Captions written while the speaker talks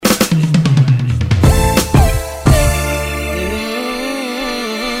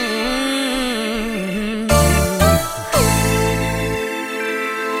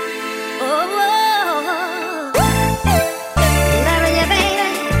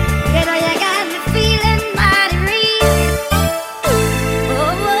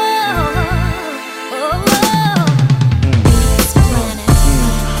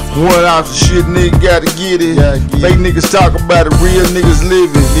jobs and shit, nigga gotta get it. Fake niggas talk about it, real niggas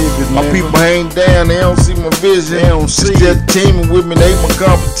living. My people hang down, they don't see my vision. They don't see it. Teaming with me, they my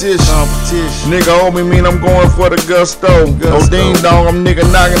competition. Nigga owe me, mean I'm going for the gusto. No ding dong, I'm nigga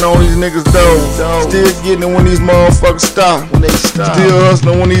knocking on these niggas' doors. Still getting it when these motherfuckers stop. Still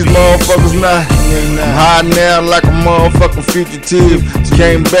hustling when these motherfuckers not. I'm high now like a motherfucking fugitive.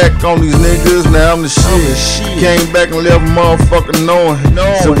 Came back on these niggas, now I'm the shit. Came back and left a motherfucker knowing.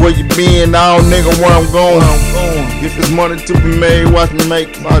 So where you been, now nigga where I'm going. If it's money to be made, watch me make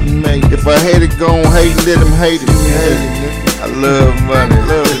it. If I hate it, gon' hate it, let them hate it. I love money,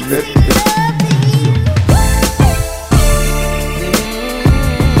 love it.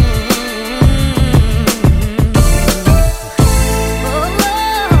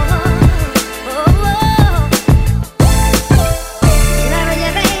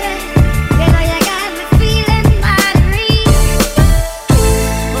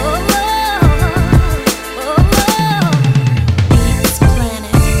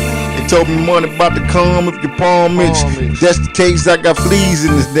 Told me money about to come if you palm itch. That's the case, I got fleas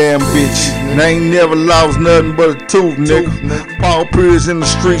in this damn bitch. And I ain't never lost nothing but a tooth, nigga. Paul Pierce in the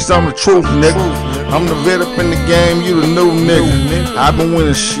streets, I'm the truth, nigga. I'm the vet up in the game, you the new nigga. I been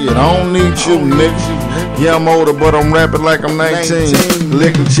winning shit, I don't need you, nigga. Yeah, I'm older, but I'm rapping like I'm 19.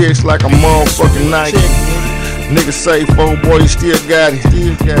 Licking chicks like I'm motherfucking Nike. Nigga say, boy, you still got it.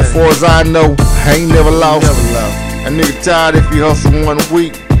 As far as I know, I ain't never lost it. A nigga tired if you hustle 1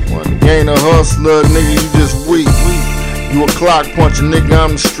 week. You ain't a hustler, nigga, you just weak. You a clock puncher, nigga,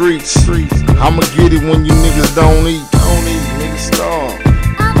 I'm the streets. I'ma get it when you niggas don't eat. Niggas starve.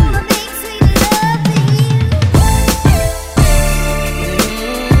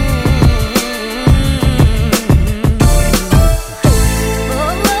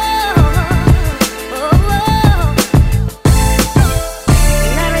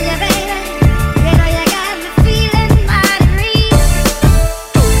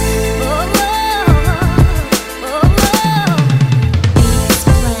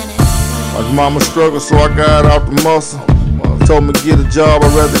 Mama struggled, so I got out the muscle. Told me get a job,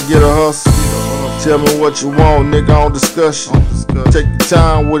 I'd rather get a hustle. Tell me what you want, nigga, on discussion. Take your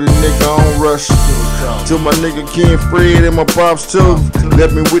time with it, nigga, on rush. Till my nigga Ken Fred and my pops too.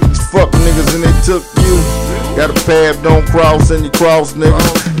 Left me with these fuck niggas and they took you. Got a path, don't cross and you cross, nigga.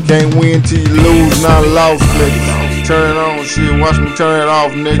 Can't win till you lose, not lost, nigga. Turn it on, shit, watch me turn it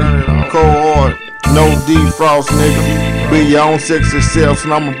off, nigga. Cold hard, no defrost, nigga. Be your own sexy self,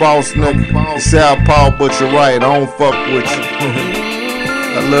 and I'm a boss, nigga. It's Southpaw, but you're right, I don't fuck with you.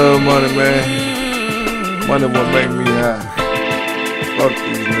 I love money, man. Money will make me high. Fuck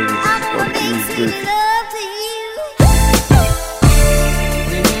these niggas, fuck these bitches.